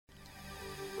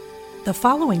The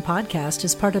following podcast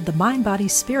is part of the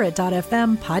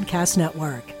MindBodySpirit.fm podcast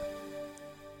network.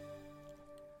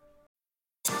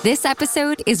 This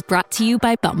episode is brought to you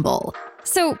by Bumble.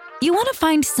 So, you want to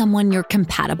find someone you're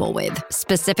compatible with,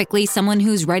 specifically someone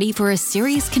who's ready for a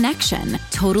serious connection,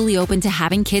 totally open to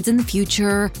having kids in the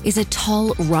future, is a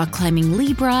tall, rock-climbing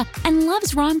Libra, and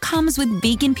loves rom-coms with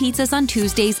vegan pizzas on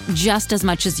Tuesdays just as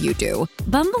much as you do.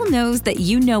 Bumble knows that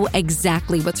you know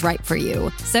exactly what's right for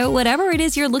you. So whatever it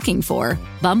is you're looking for,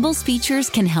 Bumble's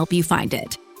features can help you find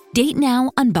it. Date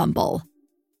now on Bumble.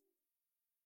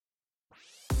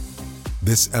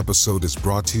 This episode is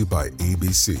brought to you by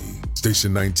ABC.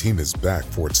 Station 19 is back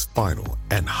for its final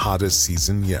and hottest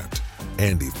season yet.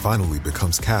 Andy finally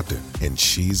becomes captain, and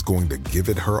she's going to give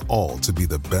it her all to be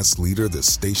the best leader the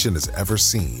station has ever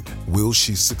seen. Will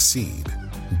she succeed?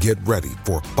 Get ready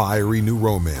for fiery new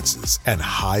romances and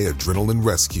high adrenaline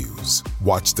rescues.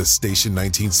 Watch the Station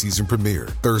 19 season premiere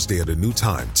Thursday at a new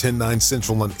time, 10/9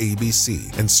 Central on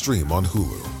ABC, and stream on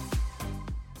Hulu.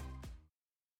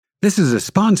 This is a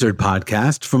sponsored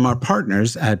podcast from our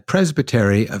partners at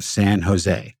Presbytery of San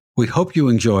Jose. We hope you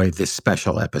enjoy this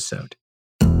special episode.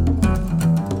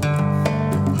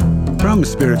 From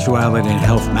Spirituality and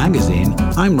Health magazine,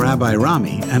 I'm Rabbi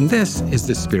Rami, and this is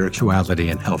the Spirituality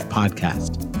and Health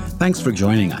podcast. Thanks for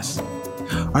joining us.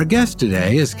 Our guest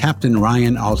today is Captain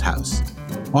Ryan Althouse,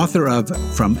 author of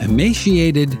From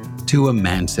Emaciated to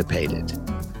Emancipated.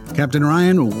 Captain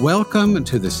Ryan, welcome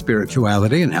to the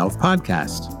Spirituality and Health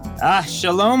podcast.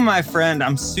 Shalom, my friend.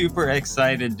 I'm super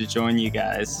excited to join you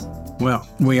guys. Well,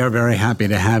 we are very happy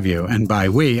to have you. And by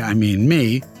we, I mean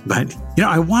me. But,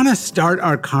 I want to start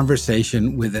our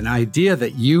conversation with an idea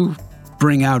that you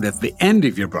bring out at the end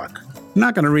of your book. I'm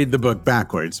not going to read the book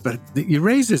backwards, but you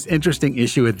raise this interesting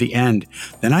issue at the end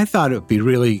that I thought it would be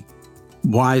really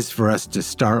wise for us to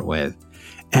start with.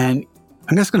 And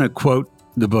I'm just going to quote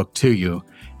the book to you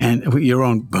and your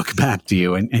own book back to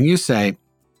you. And you say,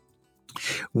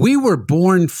 "We were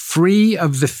born free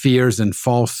of the fears and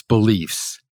false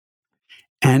beliefs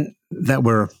and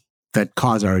that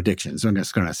cause our addictions." I'm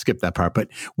just going to skip that part. But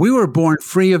we were born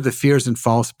free of the fears and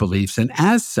false beliefs. And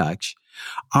as such,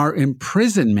 our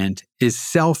imprisonment is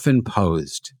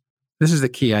self-imposed. This is the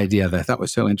key idea that I thought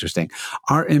was so interesting.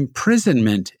 Our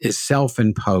imprisonment is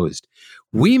self-imposed.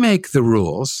 We make the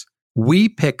rules. We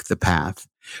pick the path.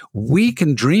 We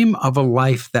can dream of a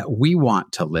life that we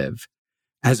want to live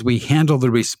as we handle the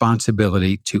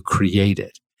responsibility to create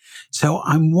it. So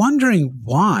I'm wondering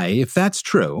why, if that's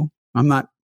true, I'm not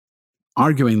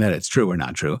arguing that it's true or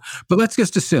not true, but let's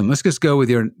just go with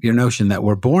your notion that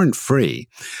we're born free.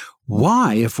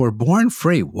 Why, if we're born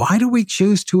free, why do we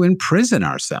choose to imprison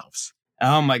ourselves?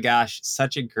 Oh my gosh,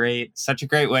 such a great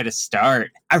way to start.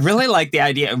 I really like the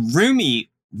idea. Rumi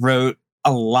wrote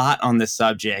a lot on the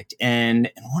subject. And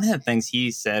one of the things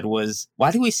he said was, why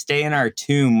do we stay in our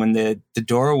tomb when the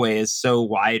doorway is so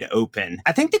wide open?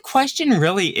 I think the question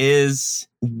really is,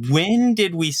 when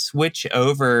did we switch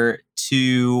over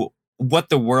to what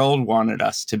the world wanted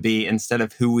us to be instead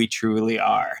of who we truly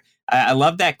are? I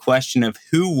love that question of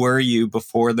who were you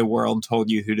before the world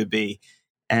told you who to be?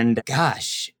 And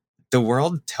gosh, the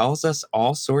world tells us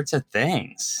all sorts of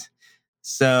things.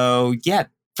 So yeah,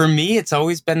 for me, it's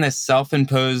always been this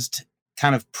self-imposed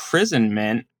kind of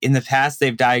imprisonment. In the past,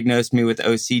 they've diagnosed me with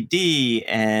OCD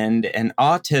and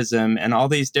autism and all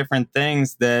these different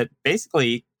things that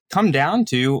basically come down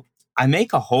to, I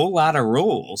make a whole lot of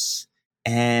rules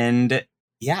and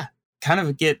kind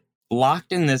of get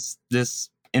locked in this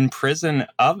imprison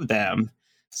of them.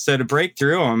 So to break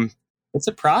through them, it's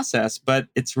a process, but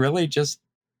it's really just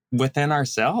within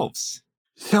ourselves.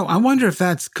 So I wonder if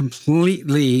that's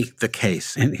completely the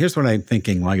case. And here's what I'm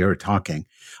thinking while you're talking.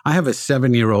 I have a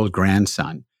 7-year-old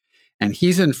grandson, and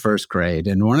he's in first grade.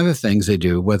 And one of the things they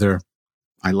do, whether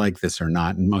I like this or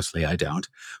not, and mostly I don't,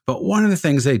 but one of the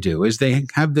things they do is they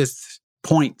have this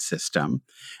point system.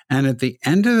 And at the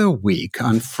end of the week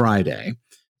on Friday,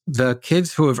 the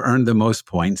kids who have earned the most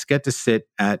points get to sit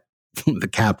at the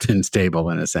captain's table,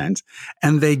 in a sense,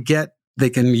 and they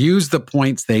can use the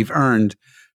points they've earned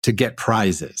to get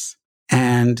prizes.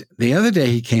 And the other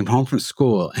day he came home from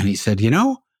school and he said,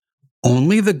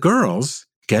 only the girls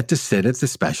get to sit at the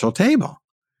special table.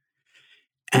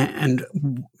 And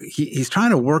he's trying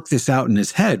to work this out in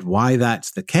his head, why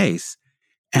that's the case.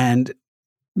 And,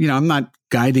 I'm not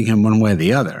guiding him one way or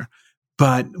the other,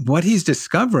 but what he's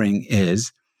discovering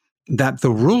is that the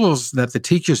rules that the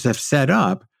teachers have set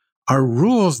up are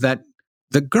rules that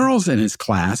the girls in his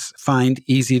class find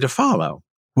easy to follow,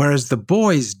 whereas the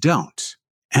boys don't.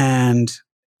 And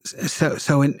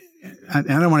so I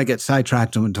don't want to get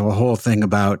sidetracked into a whole thing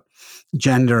about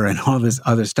gender and all this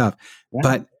other stuff,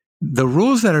 but the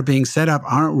rules that are being set up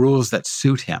aren't rules that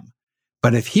suit him.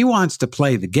 But if he wants to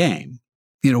play the game,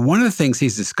 one of the things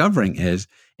he's discovering is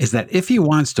that if he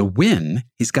wants to win,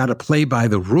 he's got to play by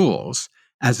the rules,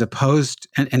 as opposed,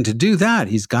 and to do that,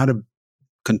 he's got to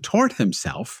contort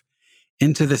himself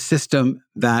into the system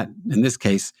that, in this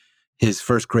case, his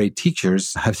first grade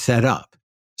teachers have set up.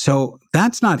 So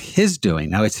that's not his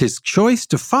doing. Now, it's his choice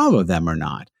to follow them or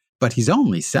not, but he's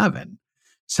only 7.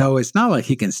 So it's not like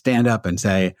he can stand up and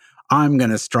say, I'm going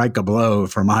to strike a blow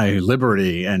for my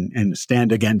liberty and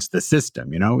stand against the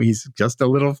system. He's just a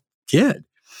little kid.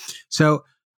 So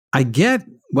I get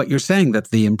what you're saying,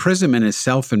 that the imprisonment is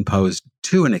self-imposed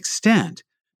to an extent,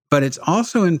 but it's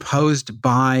also imposed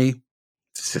by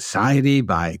society,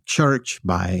 by church,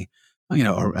 by,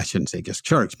 or I shouldn't say just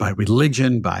church, by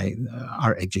religion, by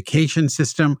our education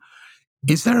system.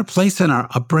 Is there a place in our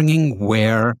upbringing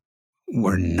where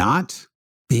we're not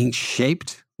being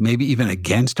shaped, maybe even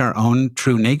against our own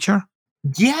true nature?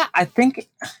 Yeah, I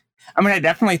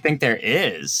definitely think there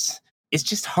is. It's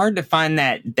just hard to find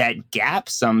that gap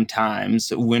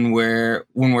sometimes when we're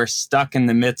stuck in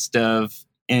the midst of,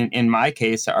 in my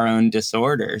case, our own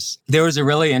disorders. There was a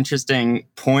really interesting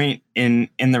point in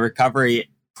the recovery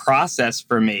process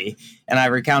for me, and I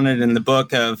recounted in the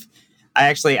book of,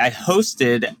 I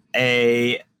hosted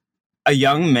a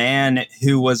young man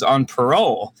who was on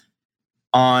parole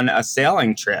on a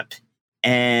sailing trip.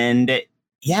 And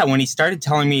yeah, when he started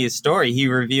telling me his story, he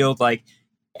revealed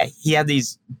he had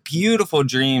these beautiful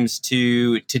dreams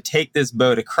to take this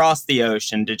boat across the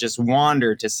ocean, to just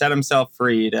wander, to set himself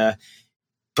free,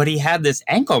 but he had this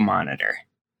ankle monitor.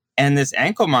 And this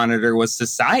ankle monitor was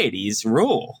society's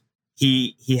rule.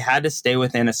 He had to stay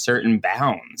within a certain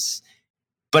bounds.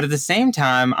 But at the same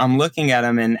time, I'm looking at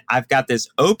him and I've got this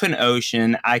open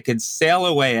ocean. I could sail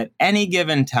away at any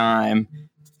given time,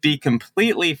 be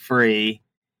completely free.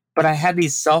 But I had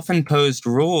these self-imposed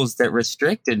rules that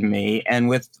restricted me. And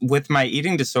with my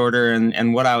eating disorder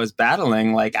and what I was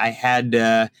battling, I had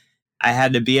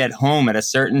to be at home at a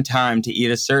certain time to eat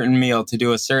a certain meal, to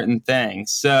do a certain thing.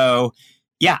 So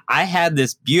yeah, I had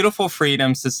this beautiful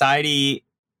freedom. Society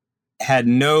had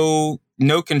no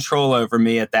control over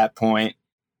me at that point.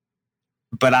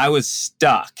 But I was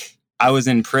stuck. I was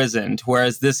imprisoned.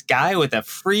 Whereas this guy with a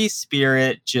free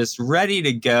spirit, just ready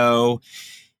to go,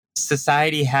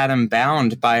 society had him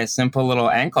bound by a simple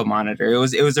little ankle monitor. It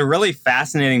was a really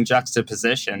fascinating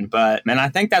juxtaposition. But I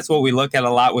think that's what we look at a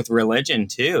lot with religion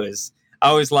too. Is I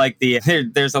always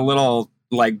there's a little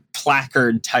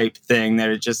placard type thing that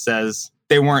it just says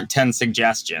there weren't 10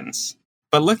 suggestions.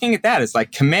 But looking at that, it's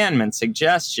commandment,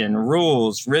 suggestion,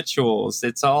 rules, rituals.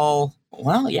 It's all,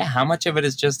 well, yeah, how much of it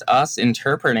is just us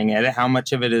interpreting it? How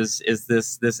much of it is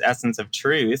this essence of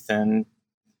truth? And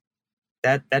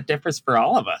that differs for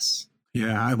all of us.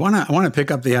 Yeah, I want to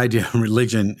pick up the idea of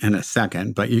religion in a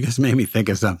second, but you just made me think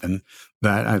of something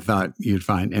that I thought you'd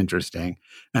find interesting,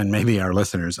 and maybe our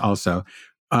listeners also.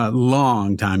 A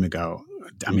long time ago,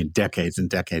 decades and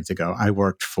decades ago, I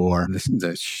worked for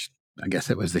I guess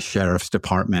it was the sheriff's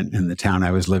department in the town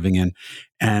I was living in.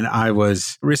 And I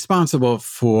was responsible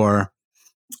for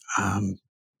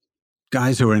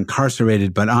guys who were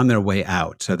incarcerated, but on their way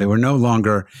out. So they were no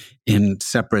longer in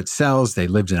separate cells. They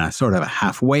lived in a sort of a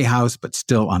halfway house, but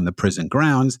still on the prison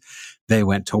grounds. They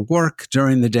went to work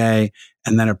during the day,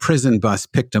 and then a prison bus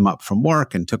picked them up from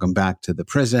work and took them back to the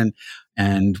prison.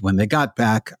 And when they got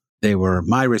back, they were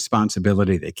my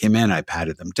responsibility. They came in, I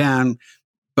patted them down.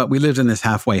 But we lived in this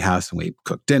halfway house and we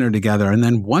cooked dinner together. And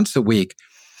then once a week,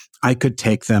 I could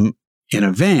take them in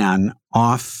a van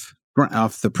off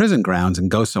the prison grounds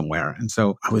and go somewhere. And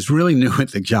so I was really new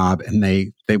at the job, and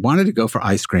they wanted to go for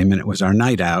ice cream, and it was our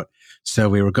night out. So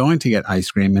we were going to get ice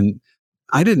cream, and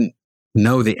I didn't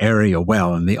know the area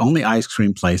well. And the only ice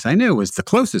cream place I knew was the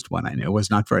closest one I knew, was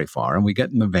not very far. And we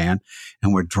get in the van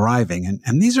and we're driving.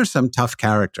 And these are some tough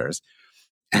characters.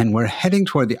 And we're heading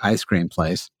toward the ice cream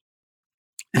place.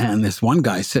 And this one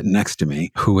guy sitting next to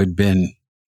me who had been,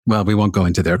 well, we won't go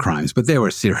into their crimes, but they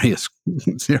were serious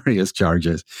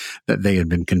charges that they had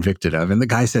been convicted of. And the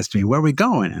guy says to me, "Where are we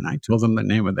going?" And I told him the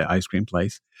name of the ice cream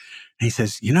place. And he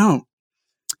says,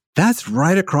 "That's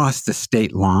right across the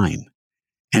state line.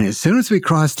 And as soon as we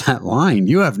cross that line,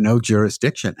 you have no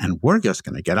jurisdiction, and we're just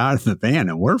going to get out of the van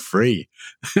and we're free."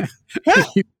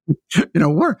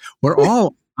 We're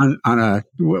all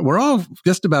we're all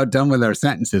just about done with our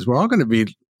sentences. We're all going to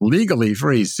be legally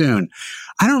free soon.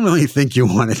 I don't really think you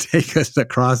want to take us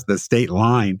across the state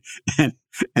line and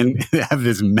and have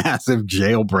this massive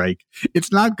jailbreak.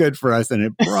 It's not good for us, and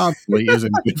it probably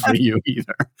isn't good for you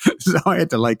either. So I had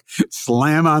to like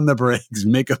slam on the brakes,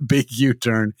 make a big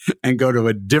U-turn, and go to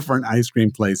a different ice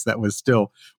cream place that was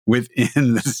still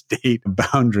within the state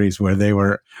boundaries where they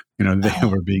were, they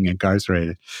were being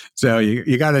incarcerated. So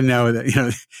you got to know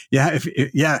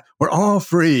that, we're all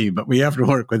free, but we have to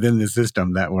work within the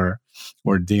system that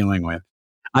we're dealing with.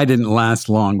 I didn't last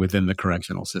long within the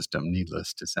correctional system,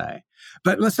 needless to say.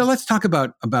 But let's talk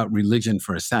about religion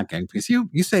for a second, because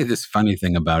you say this funny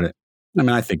thing about it. I mean,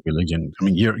 I think religion. I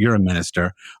mean, you're a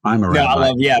minister. I'm a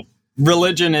rabbi.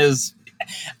 Religion is.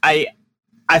 I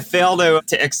fail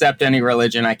to accept any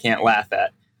religion I can't laugh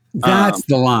at. That's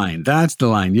the line. That's the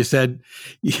line. You said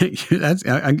that's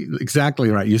exactly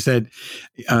right. You said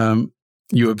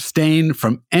you abstain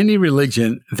from any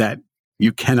religion that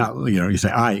you cannot, you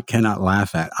say, I cannot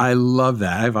laugh at. I love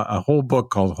that. I have a whole book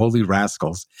called Holy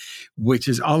Rascals, which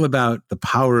is all about the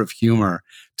power of humor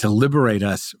to liberate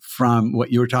us from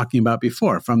what you were talking about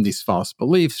before, from these false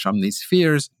beliefs, from these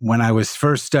fears. When I was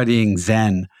first studying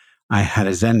Zen, I had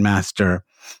a Zen master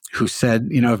who said,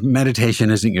 if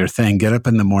meditation isn't your thing, get up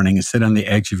in the morning and sit on the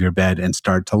edge of your bed and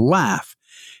start to laugh.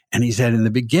 And he said, in the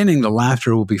beginning, the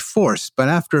laughter will be forced, but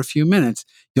after a few minutes,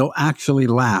 you'll actually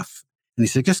laugh. And he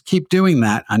said, just keep doing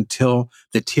that until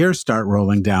the tears start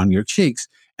rolling down your cheeks,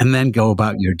 and then go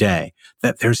about your day.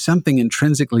 That there's something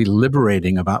intrinsically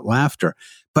liberating about laughter.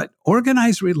 But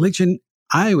organized religion,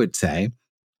 I would say,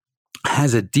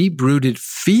 has a deep-rooted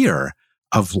fear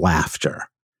of laughter.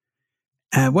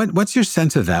 What's your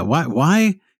sense of that?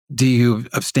 Why do you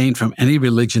abstain from any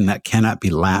religion that cannot be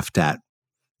laughed at?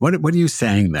 What are you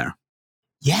saying there?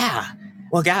 Yeah.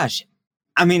 Well, gosh.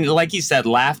 I mean, like you said,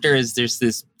 laughter is there's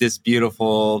this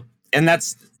beautiful, and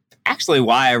that's actually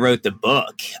why I wrote the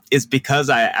book, is because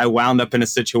I wound up in a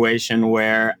situation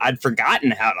where I'd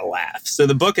forgotten how to laugh. So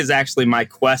the book is actually my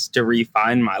quest to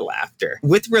refine my laughter.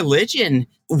 With religion,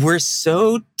 we're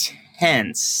so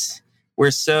tense.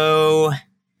 We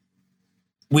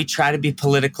try to be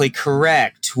politically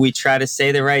correct. We try to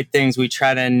say the right things. We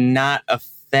try to not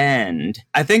offend.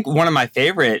 I think one of my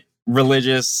favorite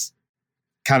religious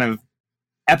kind of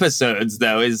episodes,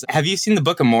 though, is, have you seen the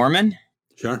Book of Mormon?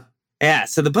 Sure. Yeah.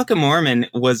 So the Book of Mormon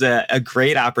was a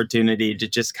great opportunity to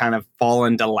just kind of fall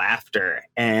into laughter.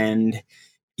 And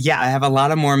yeah, I have a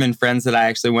lot of Mormon friends that I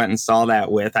actually went and saw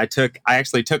that with. I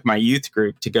actually took my youth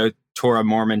group to go tour a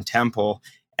Mormon temple,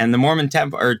 and the Mormon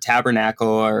temple or tabernacle,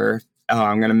 or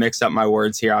I'm going to mix up my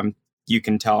words here. You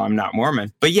can tell I'm not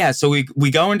Mormon. But yeah, so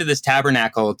we go into this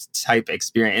tabernacle type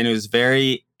experience, and it was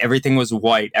everything was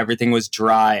white, everything was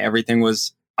dry, everything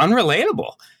was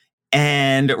unrelatable.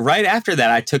 And right after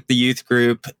that, I took the youth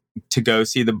group to go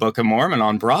see the Book of Mormon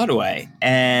on Broadway.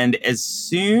 And as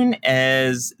soon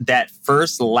as that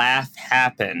first laugh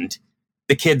happened,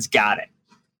 the kids got it.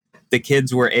 The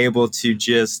kids were able to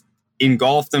just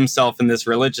engulf themselves in this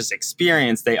religious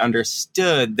experience. They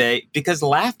understood because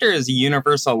laughter is a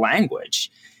universal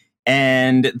language.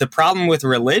 And the problem with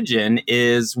religion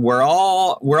is we're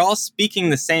all speaking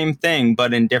the same thing,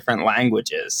 but in different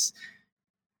languages.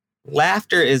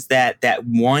 Laughter is that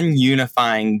one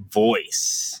unifying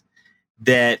voice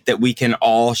that we can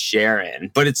all share in.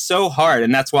 But it's so hard.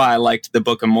 And that's why I liked the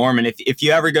Book of Mormon. If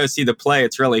you ever go see the play,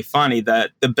 it's really funny.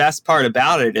 The best part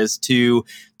about it is to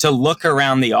look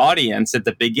around the audience at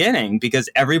the beginning, because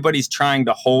everybody's trying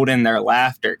to hold in their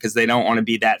laughter because they don't want to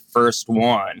be that first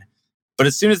one. But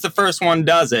as soon as the first one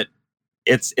does it,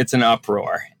 it's an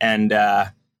uproar. And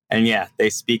yeah, they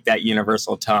speak that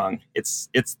universal tongue. It's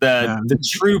the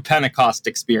true Pentecost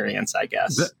experience, I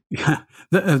guess.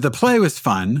 The play was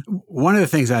fun. One of the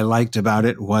things I liked about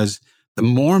it was the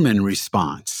Mormon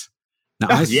response. Now,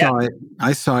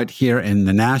 I saw it here in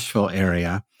the Nashville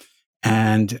area,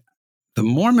 and the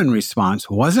Mormon response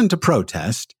wasn't a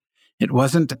protest. It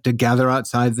wasn't to gather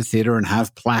outside the theater and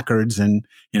have placards and,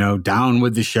 down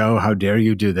with the show, how dare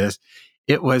you do this.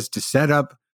 It was to set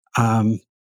up,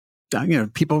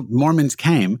 Mormons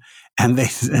came and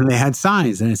they had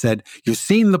signs, and it said, "You've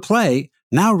seen the play,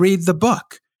 now read the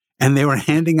book." And they were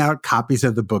handing out copies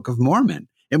of the Book of Mormon.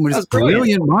 It was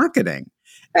brilliant marketing.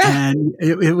 And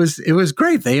it was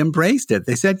great. They embraced it.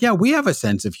 They said, yeah, we have a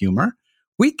sense of humor.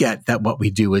 We get that what we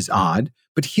do is odd,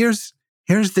 but here's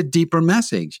the deeper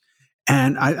message.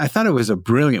 And I thought it was a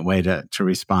brilliant way to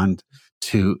respond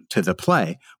to the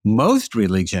play. Most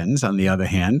religions, on the other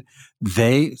hand,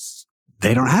 they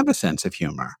don't have a sense of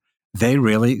humor. They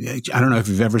really, I don't know if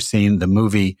you've ever seen the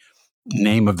movie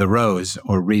Name of the Rose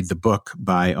or read the book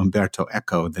by Umberto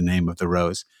Eco, The Name of the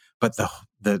Rose. But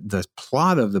the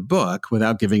plot of the book,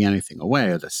 without giving anything away,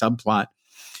 or the subplot,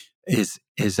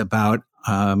 is about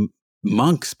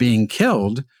monks being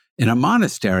killed in a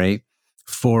monastery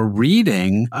for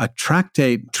reading a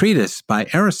treatise by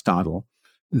Aristotle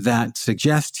that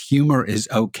suggests humor is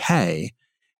okay,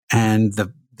 and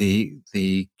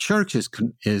the church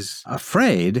is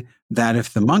afraid that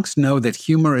if the monks know that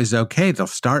humor is okay, they'll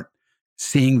start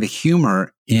seeing the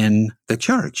humor in the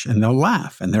church and they'll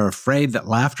laugh, and they're afraid that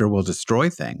laughter will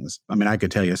destroy things. I mean, I could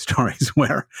tell you stories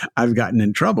where I've gotten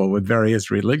in trouble with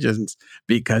various religions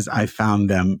because I found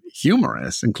them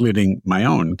humorous, including my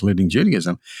own, including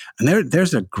Judaism. And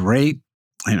there's a great,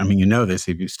 I mean, you know this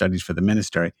if you've studied for the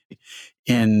ministry,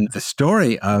 in the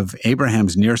story of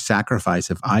Abraham's near sacrifice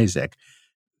of Isaac.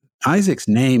 Isaac's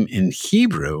name in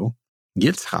Hebrew,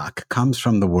 Yitzhak, comes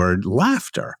from the word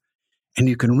laughter. And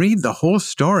you can read the whole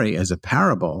story as a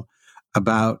parable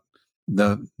about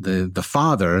the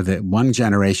father, the one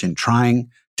generation trying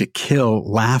to kill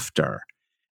laughter.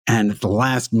 And at the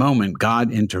last moment,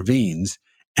 God intervenes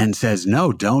and says,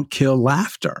 no, don't kill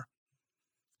laughter.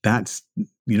 That's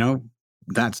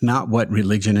not what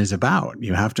religion is about.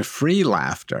 You have to free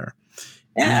laughter.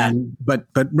 Yeah. But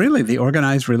really, the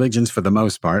organized religions, for the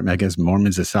most part, I guess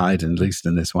Mormons aside, at least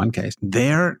in this one case,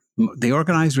 the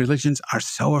organized religions are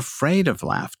so afraid of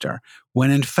laughter,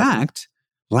 when in fact,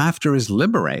 laughter is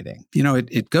liberating. You know,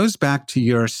 it goes back to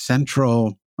your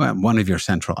one of your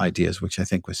central ideas, which I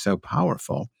think was so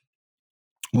powerful.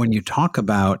 When you talk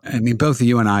about, I mean, both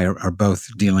you and I are both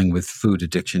dealing with food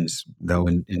addictions, though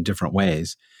in different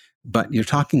ways, but you're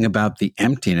talking about the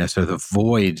emptiness or the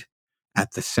void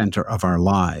at the center of our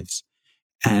lives.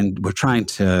 And we're trying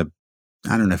to,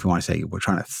 I don't know if you want to say we're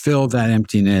trying to fill that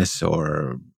emptiness,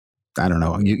 or I don't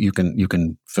know, you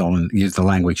can fill and use the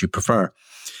language you prefer.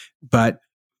 But,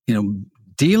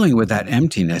 dealing with that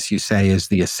emptiness, you say, is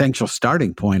the essential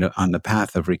starting point on the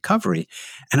path of recovery.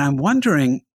 And I'm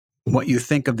wondering what you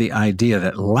think of the idea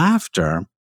that laughter,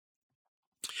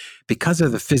 because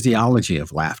of the physiology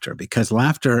of laughter, because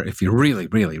laughter, if you're really,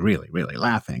 really, really, really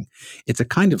laughing, it's a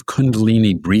kind of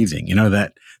Kundalini breathing,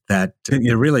 that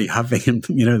you're really huffing,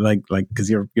 like, because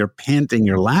you're panting,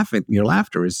 your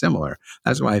laughter is similar.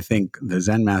 That's why I think the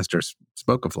Zen master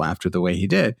spoke of laughter the way he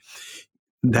did,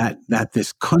 that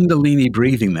this Kundalini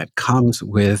breathing that comes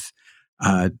with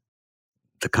the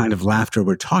kind of laughter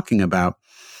we're talking about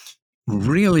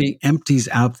really empties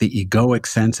out the egoic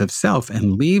sense of self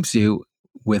and leaves you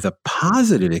with a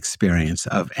positive experience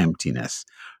of emptiness,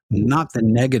 not the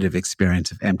negative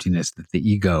experience of emptiness that the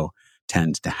ego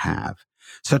tends to have.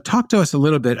 So talk to us a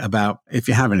little bit about, if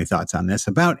you have any thoughts on this,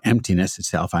 about emptiness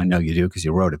itself. I know you do because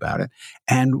you wrote about it,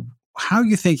 and how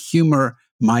you think humor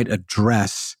might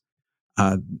address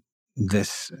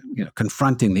this,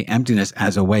 confronting the emptiness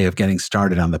as a way of getting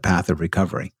started on the path of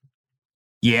recovery.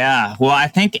 Yeah, well, I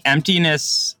think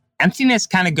emptiness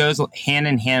kind of goes hand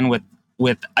in hand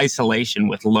with isolation,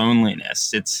 with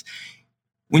loneliness. It's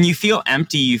when you feel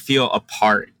empty, you feel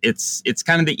apart. It's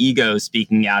kind of the ego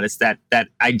speaking out. It's that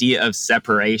idea of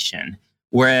separation.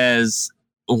 Whereas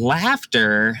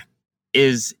laughter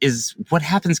is what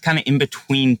happens kind of in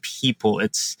between people.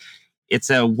 It's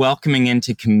a welcoming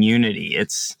into community.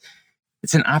 It's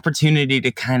an opportunity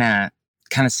to kind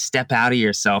of step out of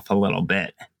yourself a little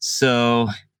bit. So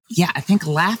yeah, I think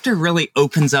laughter really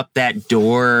opens up that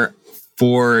door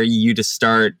for you to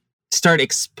start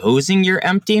exposing your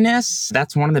emptiness.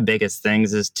 That's one of the biggest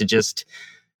things, is to just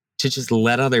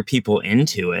let other people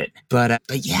into it. But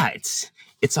yeah,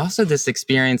 it's also this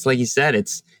experience, like you said.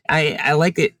 I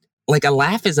like it. Like a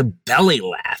laugh is a belly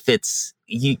laugh. It's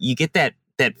you get that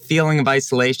feeling of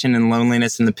isolation and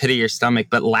loneliness in the pit of your stomach,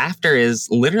 but laughter is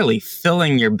literally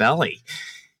filling your belly.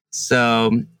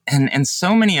 So and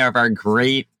so many of our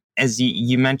great, as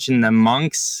you mentioned, the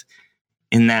monks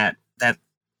in that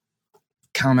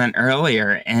comment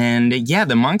earlier. And yeah,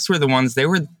 the monks were the ones, they're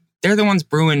the ones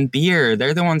brewing beer.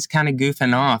 They're the ones kind of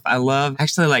goofing off. I love,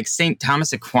 actually, like St.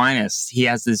 Thomas Aquinas. He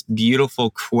has this beautiful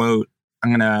quote.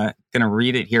 I'm gonna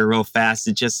read it here real fast.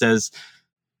 It just says,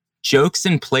 "Jokes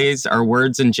and plays are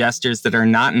words and gestures that are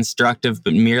not instructive,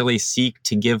 but merely seek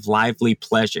to give lively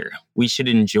pleasure. We should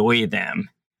enjoy them.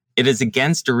 It is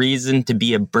against reason to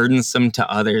be a burdensome to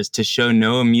others, to show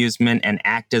no amusement and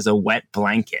act as a wet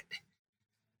blanket."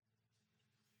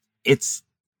 It's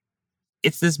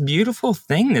this beautiful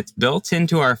thing that's built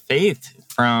into our faith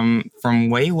from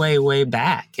way, way, way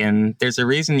back. And there's a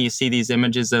reason you see these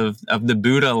images of the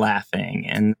Buddha laughing,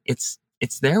 and it's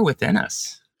there within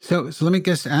us. So let me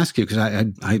just ask you, because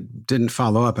I didn't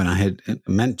follow up, and I had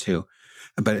meant to,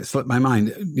 but it slipped my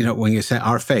mind, when you say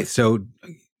our faith. So,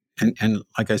 and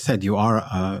like I said, you are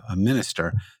a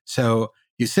minister. So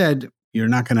you said you're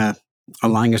not going to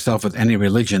align yourself with any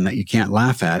religion that you can't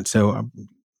laugh at. So,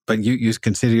 but you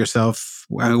consider yourself,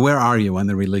 where are you on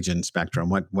the religion spectrum?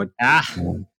 What?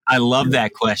 I love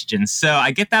that question. So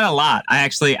I get that a lot.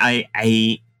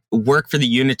 I work for the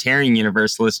Unitarian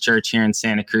Universalist Church here in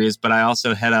Santa Cruz, but I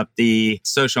also head up the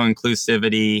social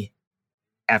inclusivity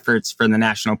efforts for the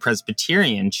National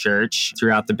Presbyterian Church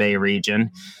throughout the Bay region.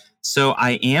 So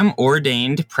I am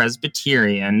ordained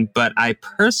Presbyterian, but I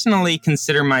personally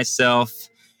consider myself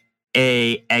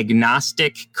a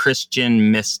agnostic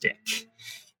Christian mystic.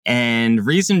 And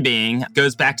reason being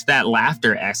goes back to that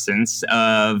laughter essence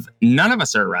of none of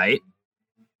us are right,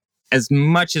 as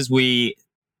much as we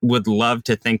would love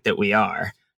to think that we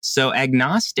are. So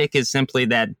agnostic is simply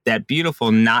that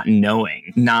beautiful not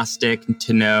knowing. Gnostic,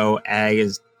 to know, ag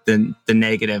is the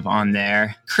negative on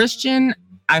there. Christian,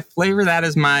 I flavor that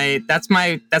as that's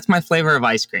my flavor of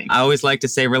ice cream. I always like to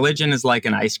say religion is like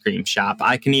an ice cream shop.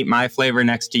 I can eat my flavor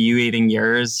next to you eating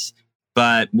yours,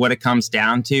 but what it comes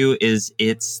down to is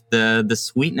it's the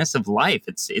sweetness of life.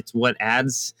 It's what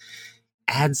adds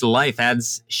life,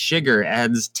 adds sugar,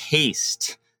 adds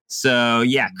taste. So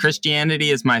yeah,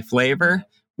 Christianity is my flavor.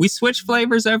 We switch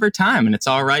flavors over time, and it's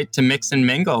all right to mix and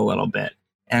mingle a little bit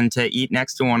and to eat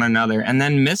next to one another. And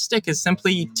then mystic is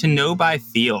simply to know by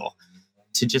feel,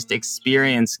 to just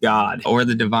experience God or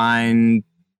the divine,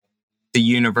 the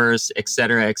universe, et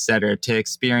cetera, to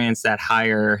experience that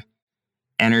higher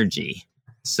energy.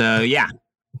 So yeah.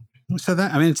 So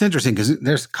that, I mean, it's interesting because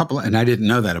there's a couple, and I didn't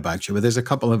know that about you, but there's a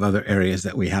couple of other areas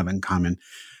that we have in common.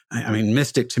 I mean,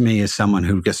 mystic to me is someone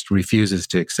who just refuses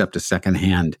to accept a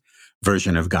secondhand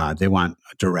version of God. They want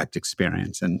a direct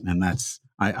experience. And that's,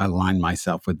 I align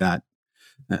myself with that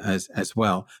as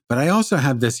well. But I also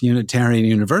have this Unitarian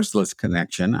Universalist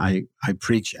connection. I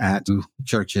preach at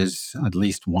churches at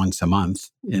least once a month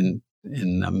in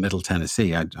Middle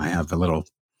Tennessee. I have a little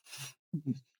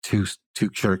two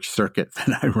church circuit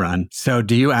that I run. So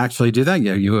do you actually do that?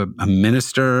 Are you a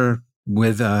minister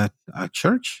with a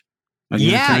church?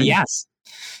 Yes.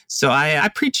 So I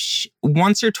preach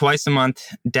once or twice a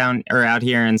month down or out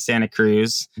here in Santa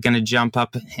Cruz. Going to jump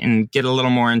up and get a little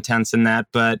more intense in that.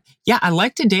 But yeah, I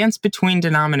like to dance between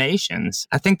denominations.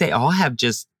 I think they all have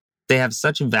they have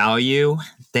such value.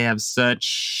 They have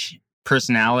such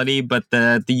personality. But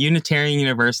the Unitarian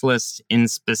Universalist in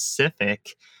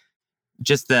specific,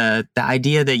 just the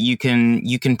idea that you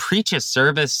can preach a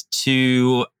service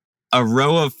to a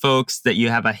row of folks that you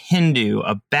have a Hindu,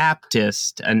 a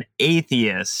Baptist, an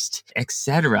atheist,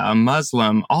 etc., a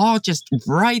Muslim, all just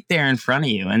right there in front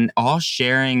of you and all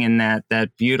sharing in that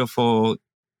beautiful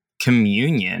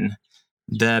communion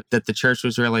that the church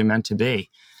was really meant to be.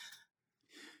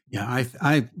 Yeah,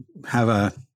 I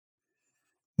have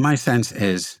my sense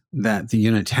is that the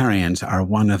Unitarians are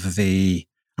one of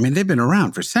they've been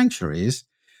around for centuries,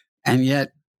 and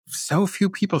yet so few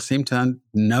people seem to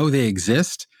know they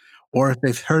exist, or if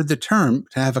they've heard the term,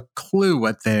 to have a clue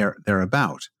what they're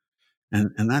about.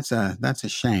 And that's a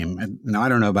shame. And I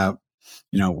don't know about,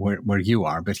 where you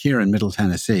are, but here in Middle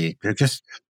Tennessee, they're just,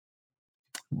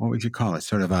 what would you call it?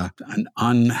 Sort of an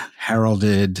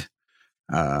unheralded,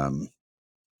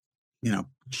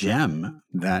 gem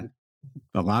that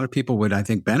a lot of people would, I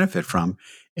think, benefit from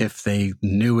if they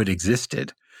knew it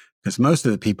existed. Because most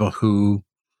of the people who,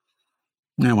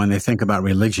 when they think about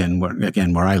religion,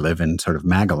 where I live in sort of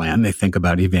Magaland, they think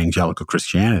about evangelical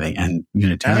Christianity, and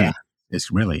Unitarian is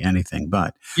really anything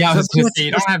but. Yeah, I was going to say,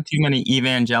 you don't have too many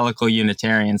evangelical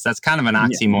Unitarians. That's kind of an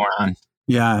oxymoron.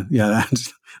 Yeah,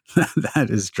 that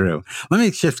is true. Let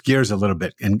me shift gears a little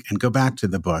bit and go back to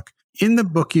the book. In the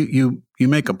book, you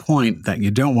make a point that you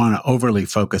don't want to overly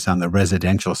focus on the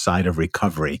residential side of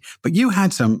recovery, but you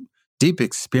had some deep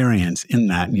experience in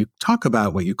that, and you talk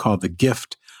about what you call the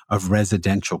gift of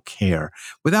residential care.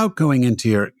 Without going into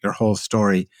your whole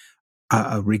story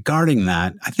regarding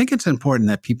that, I think it's important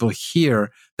that people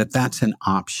hear that that's an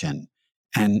option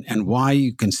and why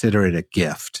you consider it a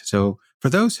gift. So for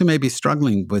those who may be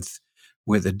struggling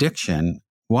with addiction,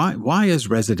 why is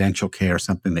residential care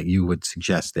something that you would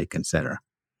suggest they consider?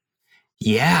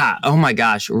 Yeah. Oh my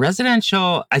gosh.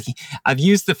 Residential. I've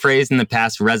used the phrase in the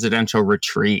past, residential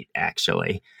retreat,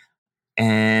 actually.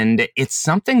 And it's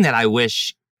something that I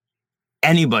wish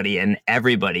anybody and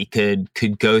everybody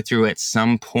could go through at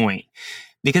some point,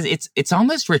 because it's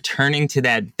almost returning to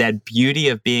that beauty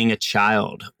of being a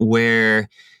child where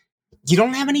you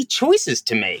don't have any choices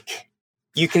to make.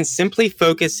 You can simply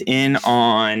focus in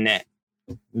on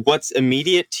what's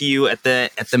immediate to you at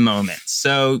the moment.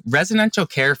 So residential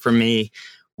care for me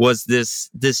was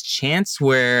this chance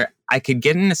where I could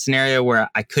get in a scenario where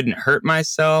I couldn't hurt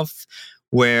myself,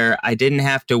 where I didn't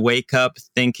have to wake up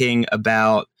thinking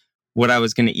about what I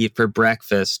was going to eat for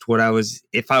breakfast,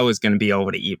 if I was going to be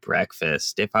able to eat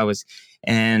breakfast,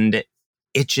 and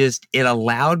it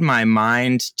allowed my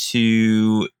mind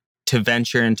to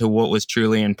venture into what was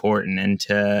truly important and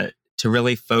to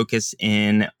really focus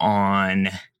in on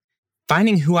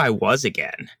finding who I was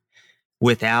again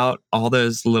without all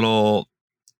those little,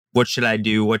 what should I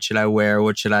do? What should I wear?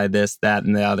 What should I this, that,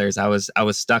 and the others? I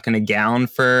was stuck in a gown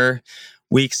for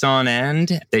weeks on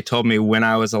end. They told me when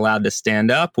I was allowed to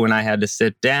stand up, when I had to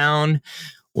sit down,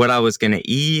 what I was going to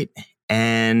eat.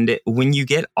 And when you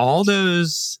get all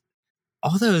those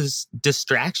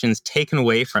distractions taken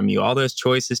away from you, all those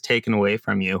choices taken away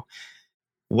from you,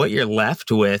 what you're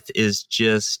left with is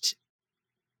just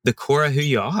the core of who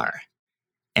you are.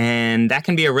 And that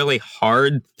can be a really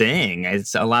hard thing.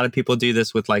 A lot of people do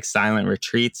this with like silent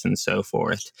retreats and so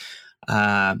forth.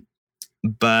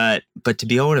 But to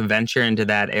be able to venture into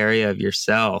that area of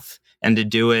yourself and to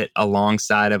do it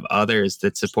alongside of others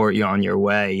that support you on your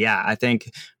way. Yeah, I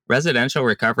think residential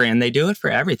recovery, and they do it for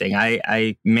everything.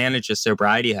 I manage a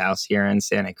sobriety house here in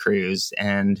Santa Cruz,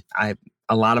 and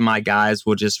a lot of my guys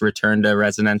will just return to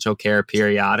residential care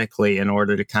periodically in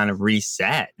order to kind of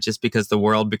reset, just because the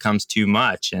world becomes too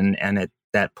much. And at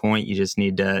that point, you just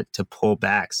need to pull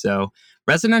back. So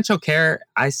residential care,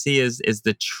 I see as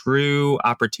the true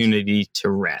opportunity to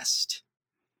rest.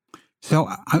 So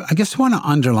I guess I want to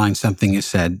underline something you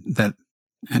said that,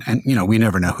 and you know, we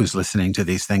never know who's listening to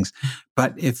these things,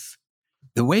 but if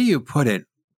the way you put it,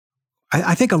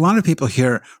 I think a lot of people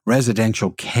hear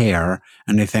residential care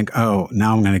and they think, oh,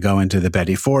 now I'm going to go into the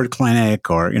Betty Ford Clinic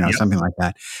or, Yep. something like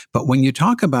that. But when you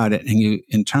talk about it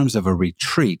in terms of a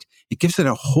retreat, it gives it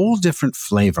a whole different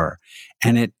flavor.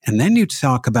 And then you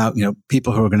talk about,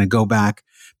 people who are going to go back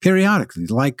periodically.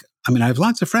 I have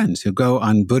lots of friends who go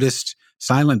on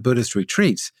silent Buddhist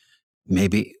retreats,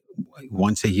 maybe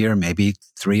once a year, maybe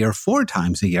 3 or 4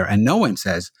 times a year. And no one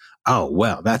says, oh,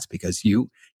 well, that's because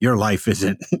your life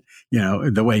isn't,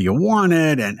 the way you want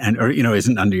it or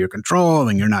isn't under your control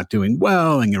and you're not doing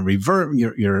well and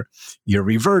you're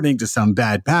reverting to some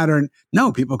bad pattern.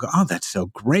 No, people go, oh, that's so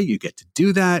great. You get to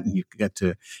do that. And you get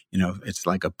to, it's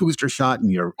like a booster shot in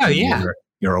your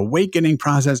awakening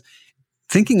process.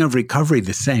 Thinking of recovery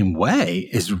the same way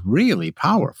is really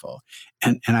powerful.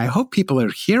 And I hope people are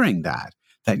hearing that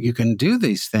you can do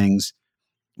these things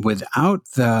without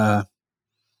the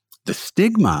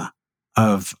stigma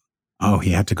of, oh,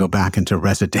 he had to go back into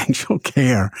residential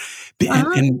care.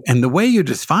 And the way you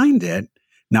defined it,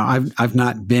 now I've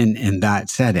not been in that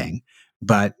setting,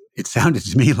 but it sounded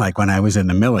to me like when I was in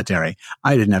the military,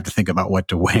 I didn't have to think about what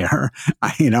to wear. I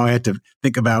had to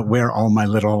think about where all my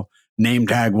little name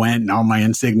tag went and all my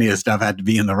insignia stuff had to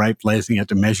be in the right place and you had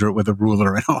to measure it with a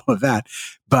ruler and all of that.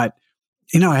 But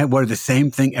I wore the same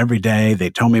thing every day. They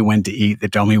told me when to eat. They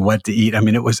told me what to eat.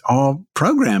 It was all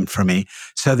programmed for me.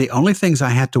 So the only things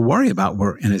I had to worry about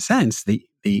were, in a sense, the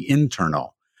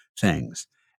internal things.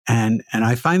 And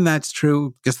I find that's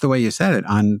true, just the way you said it,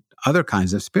 on other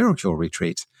kinds of spiritual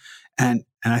retreats. And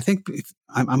I think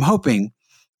I'm hoping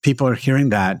people are hearing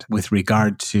that with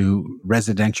regard to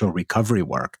residential recovery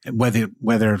work, whether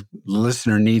the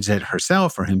listener needs it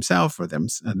herself or himself or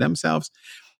themselves,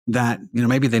 that,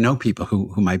 maybe they know people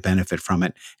who might benefit from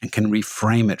it and can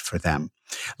reframe it for them.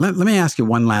 Let me ask you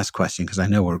one last question, because I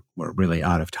know we're really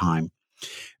out of time.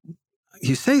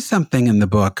 You say something in the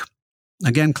book,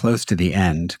 again, close to the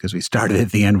end, because we started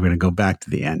at the end, we're going to go back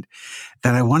to the end,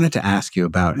 that I wanted to ask you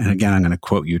about. And again, I'm going to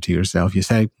quote you to yourself. You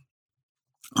say,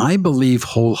 I believe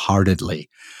wholeheartedly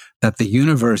that the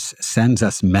universe sends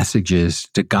us messages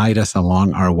to guide us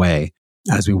along our way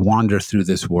as we wander through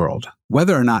this world.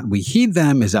 Whether or not we heed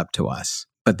them is up to us.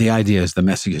 But the idea is the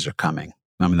messages are coming.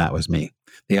 That was me.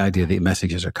 The idea that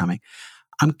messages are coming.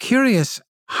 I'm curious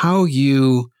how do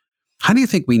you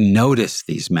think we notice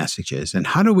these messages, and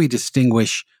how do we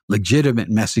distinguish legitimate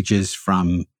messages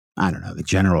from, the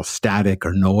general static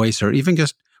or noise or even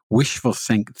just wishful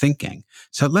thinking?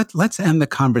 So let's end the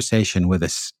conversation with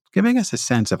giving us a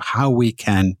sense of how we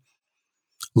can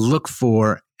look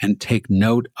for and take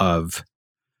note of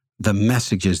the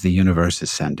messages the universe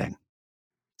is sending.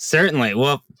 Certainly.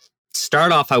 Well,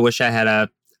 start off, I wish I had a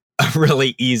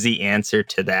really easy answer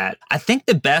to that. I think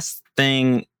the best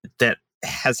thing that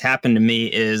has happened to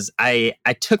me is I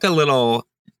took a little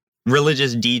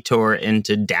religious detour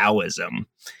into Taoism.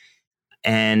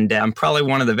 And I'm probably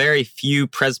one of the very few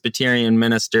Presbyterian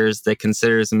ministers that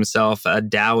considers himself a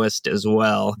Taoist as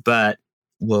well, but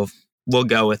we'll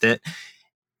go with it.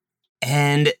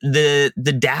 And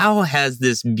the Tao has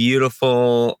this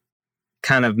beautiful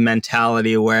kind of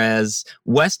mentality, whereas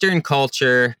Western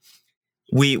culture,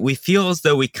 we feel as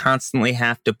though we constantly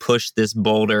have to push this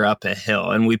boulder up a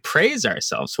hill, and we praise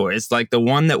ourselves for it. It's like the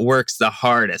one that works the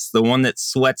hardest, the one that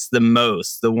sweats the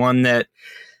most, the one that,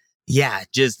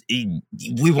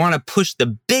 we want to push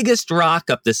the biggest rock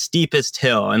up the steepest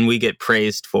hill, and we get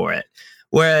praised for it.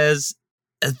 Whereas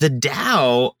the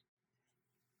Tao,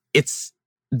 it's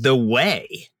the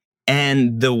way,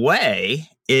 and the way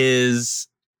is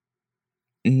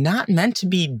not meant to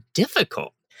be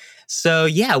difficult. So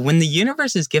when the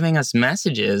universe is giving us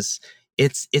messages,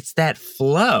 it's that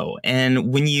flow.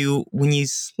 And when you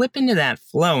slip into that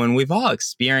flow, and we've all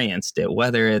experienced it,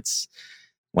 whether it's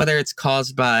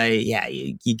caused by,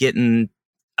 you getting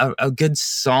a good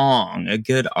song, a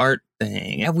good art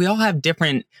thing. We all have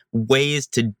different ways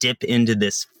to dip into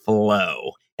this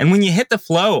flow. And when you hit the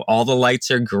flow, all the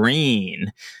lights are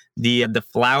green. The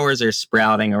flowers are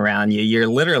sprouting around you. You're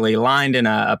literally lined in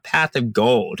a path of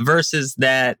gold, versus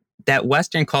that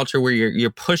Western culture where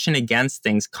you're pushing against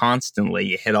things constantly.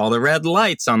 You hit all the red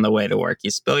lights on the way to work.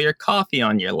 You spill your coffee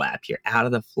on your lap. You're out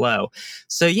of the flow.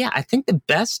 So I think the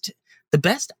best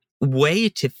way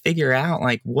to figure out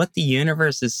like what the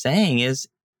universe is saying is,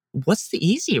 what's the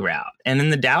easy route? And in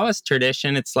the Taoist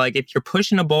tradition, it's like, if you're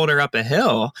pushing a boulder up a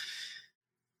hill,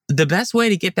 the best way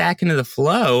to get back into the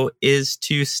flow is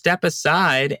to step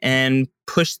aside and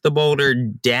push the boulder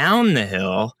down the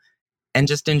hill and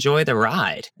just enjoy the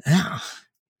ride.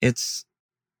 It's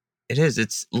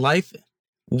life.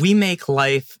 We make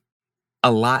life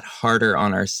a lot harder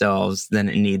on ourselves than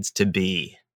it needs to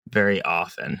be very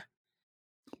often.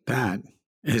 That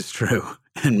is true.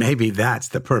 And maybe that's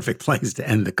the perfect place to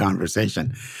end the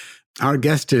conversation. Our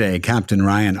guest today, Captain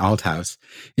Ryan Althouse,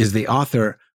 is the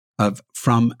author of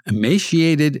From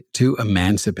Emaciated to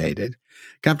Emancipated.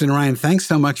 Captain Ryan, thanks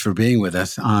so much for being with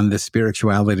us on the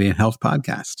Spirituality and Health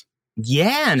podcast.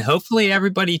 Yeah, and hopefully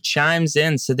everybody chimes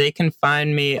in so they can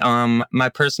find me on my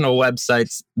personal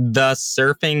website's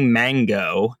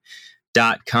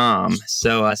thesurfingmango.com.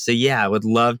 So I would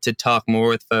love to talk more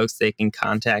with folks. They can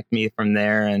contact me from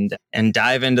there and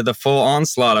dive into the full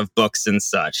onslaught of books and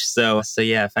such. So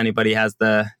if anybody has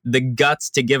the guts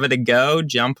to give it a go,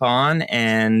 jump on.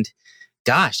 And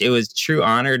gosh, it was a true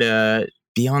honor to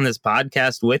be on this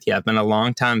podcast with you. I've been a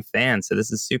longtime fan, so this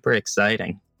is super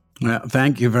exciting. Well,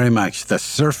 thank you very much.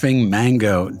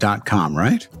 Thesurfingmango.com,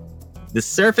 right? The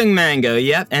Surfing Mango,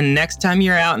 yep. And next time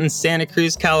you're out in Santa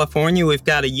Cruz, California, we've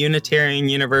got a Unitarian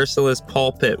Universalist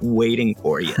pulpit waiting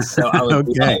for you. So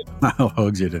okay, I'll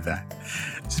hold you to that.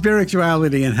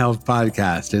 Spirituality and Health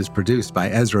podcast is produced by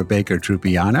Ezra Baker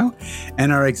Trupiano,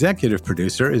 and our executive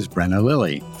producer is Brenna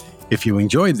Lilly. If you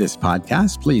enjoyed this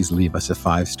podcast, please leave us a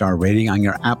 5-star rating on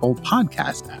your Apple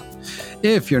Podcast app.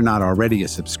 If you're not already a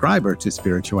subscriber to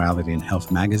Spirituality and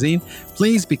Health magazine,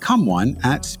 please become one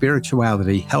at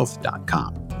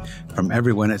spiritualityhealth.com. From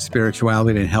everyone at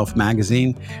Spirituality and Health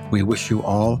magazine, we wish you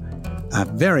all a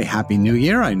very happy new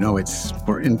year. I know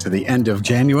we're into the end of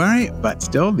January, but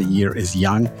still the year is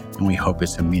young, and we hope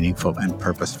it's a meaningful and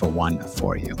purposeful one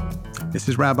for you. This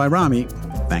is Rabbi Rami.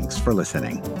 Thanks for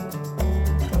listening.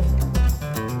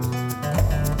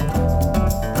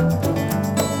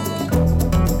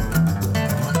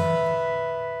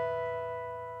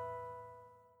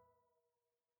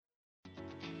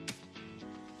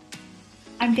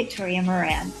 I'm Victoria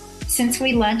Moran. Since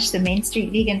we launched the Main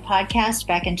Street Vegan podcast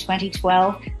back in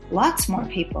 2012, lots more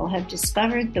people have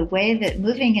discovered the way that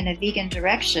moving in a vegan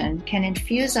direction can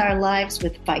infuse our lives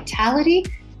with vitality,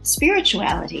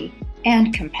 spirituality,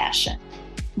 and compassion.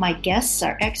 My guests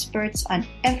are experts on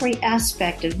every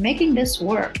aspect of making this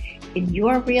work in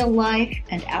your real life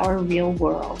and our real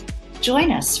world.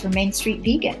 Join us for Main Street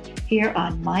Vegan here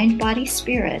on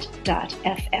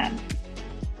mindbodyspirit.fm.